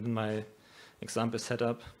second in my example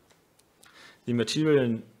setup. The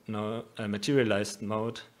materialized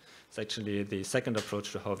mode is actually the second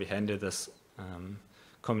approach to how we handle this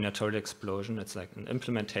combinatorial explosion. It's like an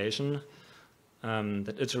implementation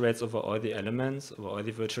that iterates over all the elements, over all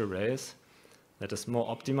the virtual arrays, that is more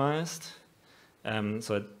optimized.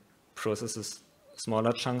 So it processes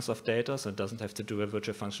smaller chunks of data, so it doesn't have to do a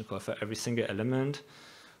virtual function call for every single element,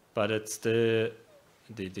 but it's still,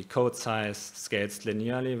 the code size scales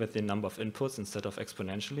linearly with the number of inputs instead of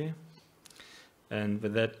exponentially. And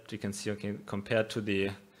with that, you can see, okay, compared to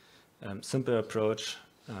the simple approach,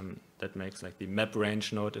 that makes like the map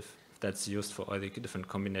range node, if that's used for all the different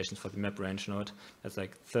combinations for the map range node, that's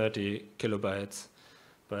like 30 kilobytes.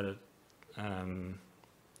 But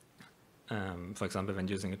for example, when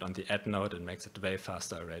using it on the add node, it makes it way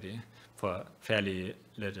faster already for fairly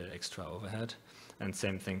little extra overhead. And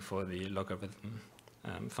same thing for the logarithm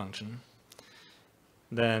function.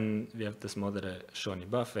 Then we have this mode that I shown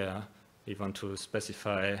above, where we want to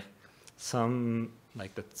specify some,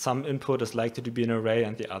 like that some input is likely to be an array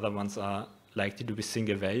and the other ones are likely to be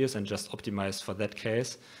single values, and just optimize for that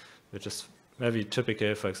case, which is very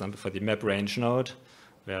typical, for example, for the map range node,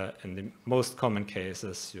 where in the most common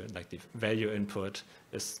cases, like the value input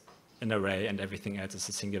is an array and everything else is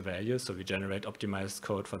a single value. So we generate optimized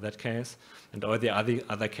code for that case. And all the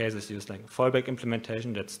other cases use like fallback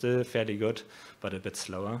implementation that's still fairly good, but a bit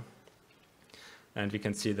slower. And we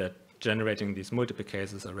can see that generating these multiple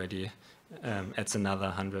cases already adds another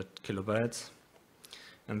 100 kilobytes.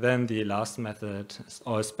 And then the last method is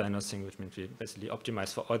all span nothing, which means we basically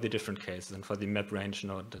optimize for all the different cases. And for the map range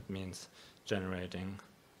node, that means generating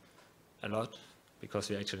a lot, because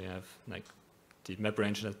we actually have like the map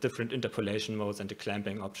range has different interpolation modes, and the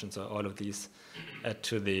clamping options, so all of these add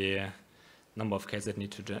to the number of cases that need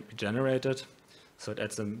to be generated. So it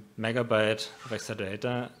adds a megabyte of extra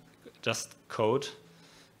data, just code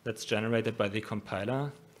that's generated by the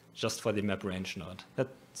compiler just for the map range node.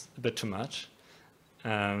 That's a bit too much.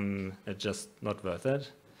 It's just not worth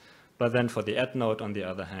it. But then for the add node, on the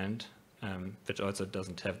other hand, which also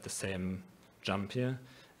doesn't have the same jump here,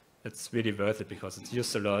 it's really worth it because it's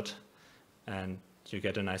used a lot and you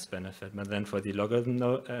get a nice benefit. But then for the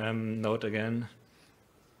logarithm node again,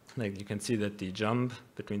 like you can see that the jump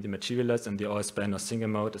between the materialized and the all span or single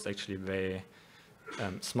mode is actually way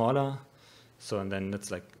smaller. So and then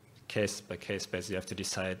it's like case by case basis, you have to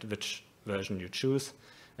decide which version you choose.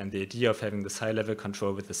 And the idea of having this high level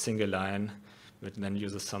control with a single line, which then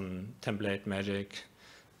uses some template magic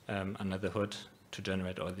under the hood to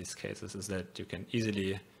generate all these cases, is that you can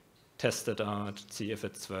easily test it out, see if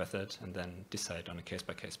it's worth it, and then decide on a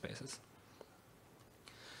case-by-case basis.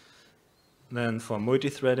 Then for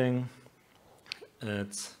multi-threading,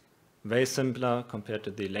 it's way simpler compared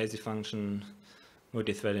to the lazy function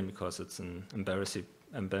multi-threading because it's an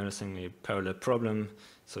embarrassingly parallel problem.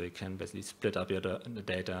 So you can basically split up the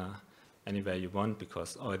data anywhere you want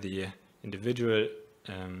because all the individual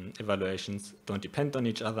evaluations don't depend on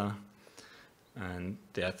each other. And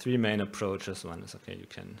there are 3 main approaches. One is, okay, you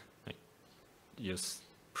can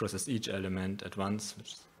process each element at once,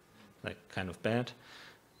 which is like kind of bad.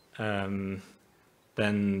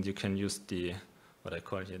 Then you can use what I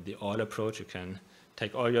call here the all approach. You can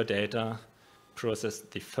take all your data, process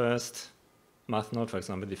the first math node, for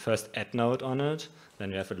example, the first add node on it. Then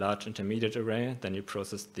you have a large intermediate array. Then you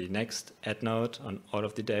process the next add node on all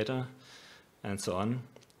of the data, and so on.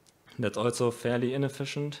 That's also fairly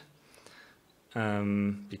inefficient.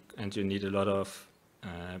 and you need a lot of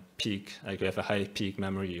peak, like you have a high peak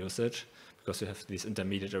memory usage because you have these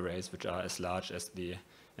intermediate arrays which are as large as the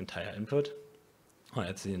entire input, or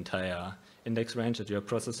as the entire index range that you're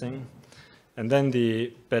processing. And then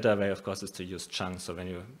the better way, of course, is to use chunks. So when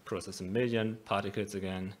you process 1 million particles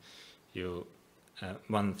again, you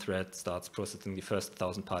one thread starts processing the first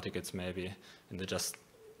 1,000 particles maybe, and it just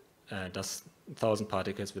does 1,000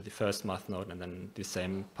 particles with the first math node, and then the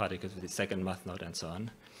same particles with the second math node, and so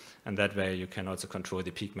on. And that way you can also control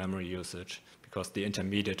the peak memory usage because the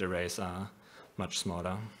intermediate arrays are much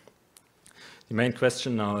smaller. The main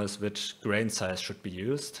question now is which grain size should be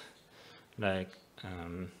used. Like,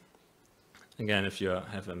 again, if you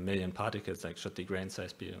have 1 million particles, like should the grain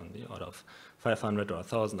size be on the order of 500 or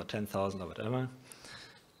 1,000 or 10,000 or whatever?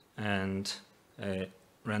 And I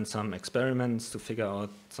ran some experiments to figure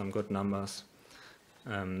out some good numbers.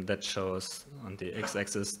 That shows on the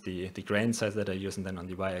x-axis the grain size that I use, and then on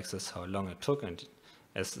the y-axis how long it took. And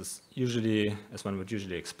as one would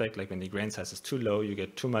usually expect, like when the grain size is too low, you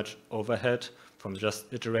get too much overhead from just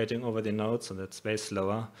iterating over the nodes, so that's way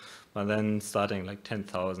slower. But then starting like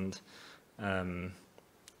 10,000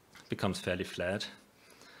 becomes fairly flat.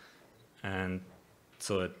 And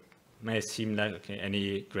so it may seem like, okay,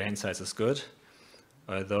 any grain size is good,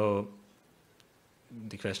 although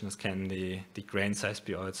the question is, can the grain size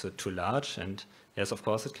be also too large? And yes, of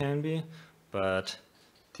course it can be, but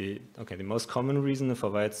the most common reason for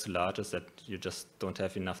why it's too large is that you just don't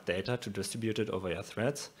have enough data to distribute it over your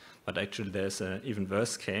threads. But actually there's an even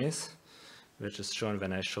worse case, which is shown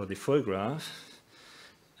when I show the full graph,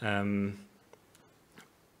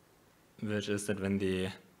 which is that when the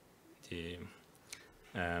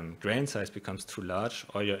grain size becomes too large,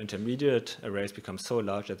 or your intermediate arrays become so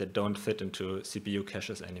large that they don't fit into CPU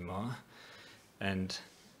caches anymore. And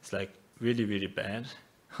it's like really, really bad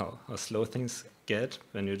how slow things get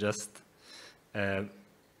when you just, I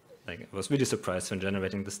was really surprised when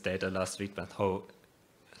generating this data last week, but how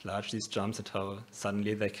large these jumps and how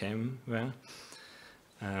suddenly they were.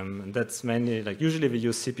 And that's mainly, like usually we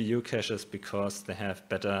use CPU caches because they have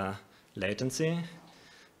better latency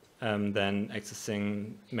than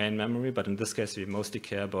accessing main memory, but in this case we mostly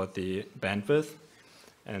care about the bandwidth,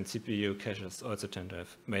 and CPU caches also tend to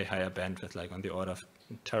have way higher bandwidth, like on the order of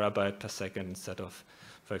terabyte per second instead of,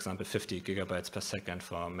 for example, 50 gigabytes per second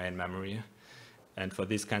for main memory. And for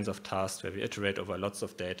these kinds of tasks where we iterate over lots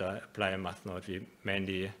of data, apply a math node, we are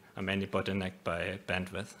mainly bottlenecked by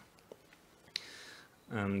bandwidth.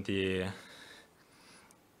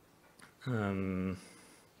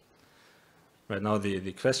 Right now,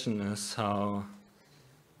 the question is how,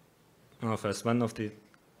 first, one of the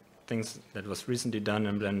things that was recently done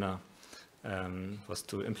in Blender was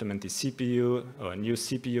to implement the CPU, or a new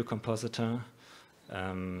CPU compositor,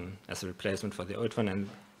 as a replacement for the old one. And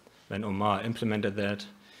when Omar implemented that,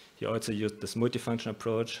 he also used this multifunction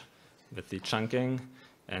approach with the chunking,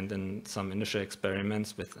 and in some initial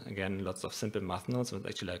experiments with, again, lots of simple math nodes, was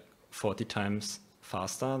actually like 40 times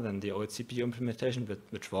faster than the old CPU implementation,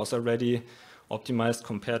 which was already optimized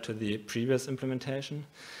compared to the previous implementation.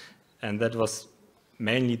 And that was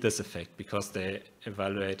mainly this effect, because they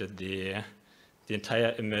evaluated the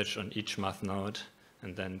entire image on each math node,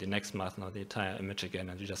 and then the next math node, the entire image again,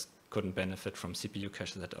 and you just couldn't benefit from CPU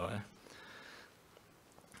caches at all.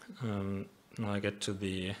 Now I get to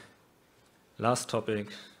the last topic,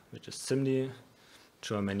 which is SIMD. I'm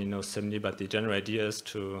sure many know SIMD, but the general idea is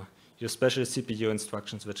to use special CPU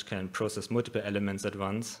instructions which can process multiple elements at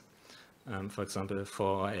once. For example, do 4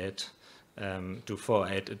 or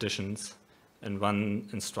 8 additions in one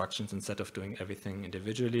instruction instead of doing everything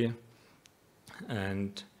individually.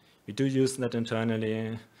 And we do use that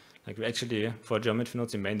internally. Like we actually, for geometry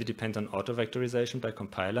nodes, we mainly depend on auto-vectorization by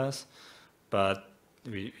compilers, but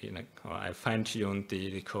I fine-tuned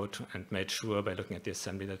the code and made sure by looking at the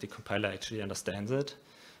assembly that the compiler actually understands it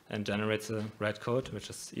and generates the right code,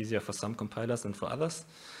 which is easier for some compilers than for others.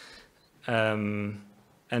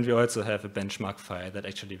 And we also have a benchmark file that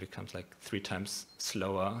actually becomes like 3 times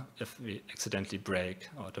slower if we accidentally break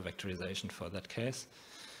auto-vectorization for that case,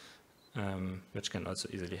 which can also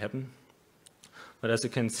easily happen. But as you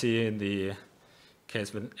can see, in the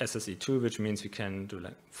case with SSE2, which means we can do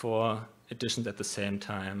like 4 additions at the same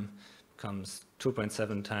time, becomes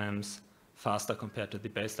 2.7 times faster compared to the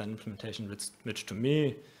baseline implementation, which to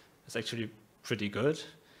me is actually pretty good,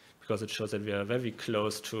 because it shows that we are very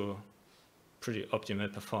close to pretty optimal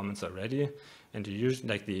performance already. And you usually,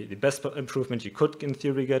 like the best improvement you could in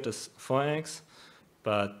theory get is 4x,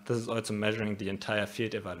 but this is also measuring the entire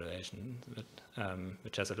field evaluation,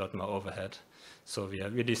 which has a lot more overhead. So we are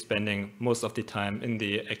really spending most of the time in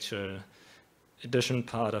the actual addition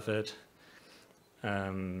part of it,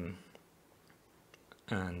 and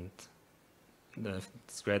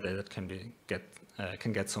it's great that it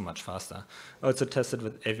can get so much faster. I also tested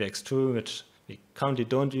with AVX2, which we currently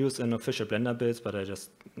don't use in official Blender builds, but I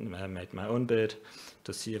just made my own build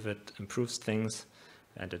to see if it improves things,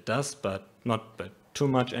 and it does, but not by too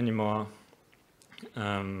much anymore.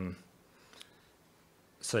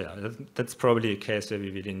 So yeah, that's probably a case where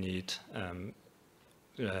we really need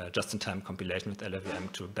just-in-time compilation with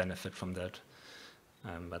LLVM to benefit from that,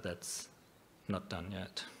 but that's not done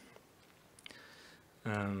yet.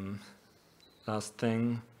 Last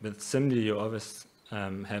thing, with SIMD you always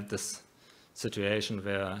have this situation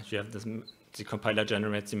where you have this, the compiler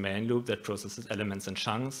generates the main loop that processes elements in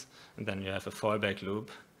chunks, and then you have a fallback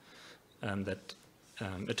loop that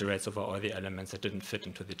iterates over all the elements that didn't fit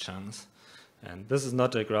into the chunks. And this is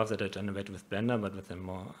not a graph that I generated with Blender, but with a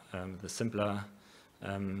more the simpler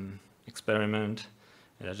experiment.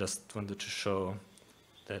 And I just wanted to show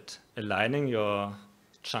that aligning your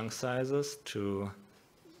chunk sizes to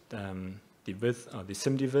the width or the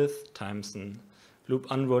SIMD width times a loop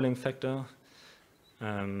unrolling factor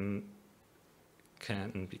can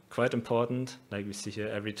be quite important. Like we see here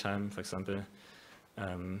every time, for example,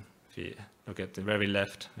 if we look at the very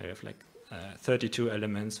left, we have like 32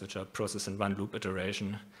 elements which are processed in one loop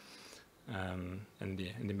iteration in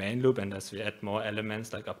the main loop, and as we add more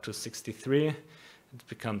elements, like up to 63, it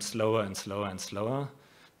becomes slower and slower and slower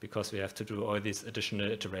because we have to do all these additional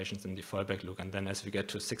iterations in the fallback loop. And then as we get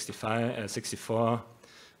to 64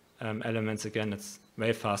 elements again, it's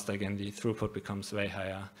way faster again. The throughput becomes way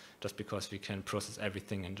higher just because we can process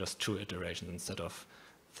everything in just 2 iterations instead of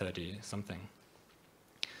 30 something.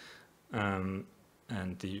 And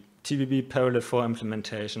the TBB parallel 4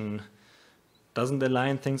 implementation doesn't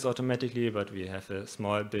align things automatically, but we have a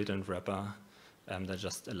small built-in wrapper that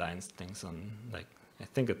just aligns things on, like, I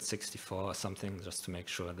think it's 64 or something, just to make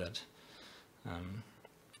sure that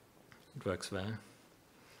it works well.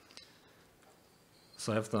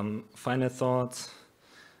 So I have some final thoughts.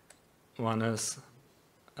 One is,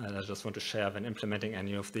 I just want to share when implementing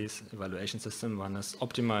any of these evaluation systems. One is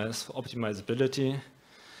optimize for optimizability.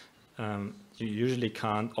 You usually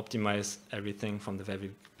can't optimize everything from the very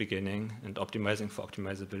beginning, and optimizing for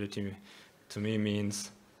optimizability to me means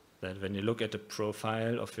that when you look at the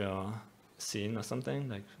profile of your scene or something,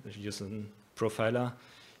 like if you use a profiler, it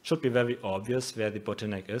should be very obvious where the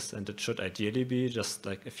bottleneck is, and it should ideally be just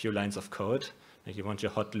like a few lines of code. Like you want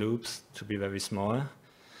your hot loops to be very small,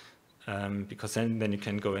 because then you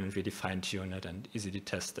can go in and really fine-tune it and easily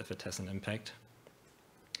test if it has an impact.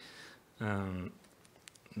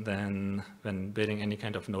 Then when building any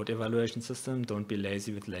kind of node evaluation system, don't be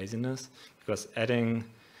lazy with laziness, because adding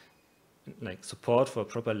like support for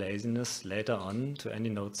proper laziness later on to any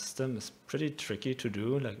node system is pretty tricky to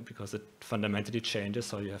do, like because it fundamentally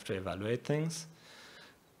changes how you have to evaluate things.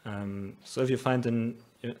 So if you find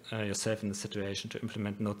yourself in the situation to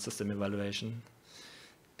implement node system evaluation,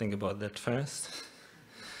 think about that first.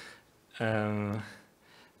 And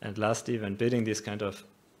lastly, when building these kind of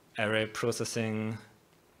array processing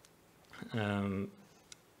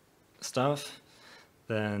stuff,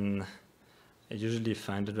 then I usually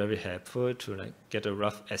find it very helpful to like get a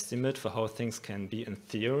rough estimate for how things can be in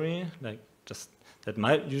theory. Like just that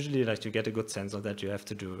might usually like you get a good sense of that. You have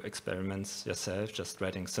to do experiments yourself, just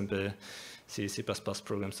writing simple C++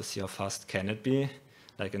 programs to see how fast can it be,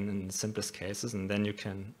 like in the simplest cases, and then you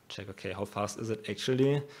can check, okay, how fast is it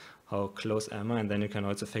actually? How close am I? And then you can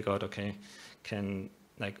also figure out, okay,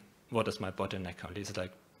 what is my bottleneck currently? Is it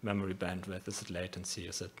like memory bandwidth? Is it latency?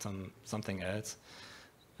 Is it something else?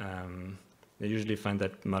 I usually find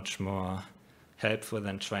that much more helpful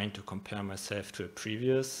than trying to compare myself to a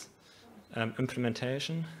previous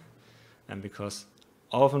implementation. And because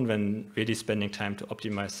often when really spending time to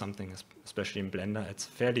optimize something, especially in Blender, it's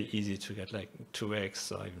fairly easy to get like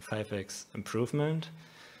 2x or even 5x improvement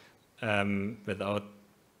without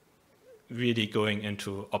really going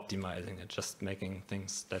into optimizing it, just making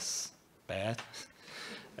things less bad.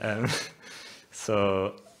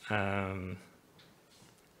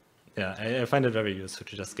 Yeah, I find it very useful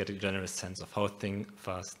to just get a general sense of how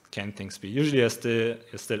fast can things be. Usually you're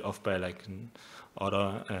still off by like an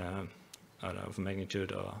order of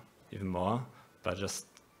magnitude or even more, but just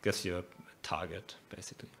gives you a target,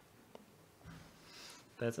 basically.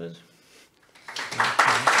 That's it.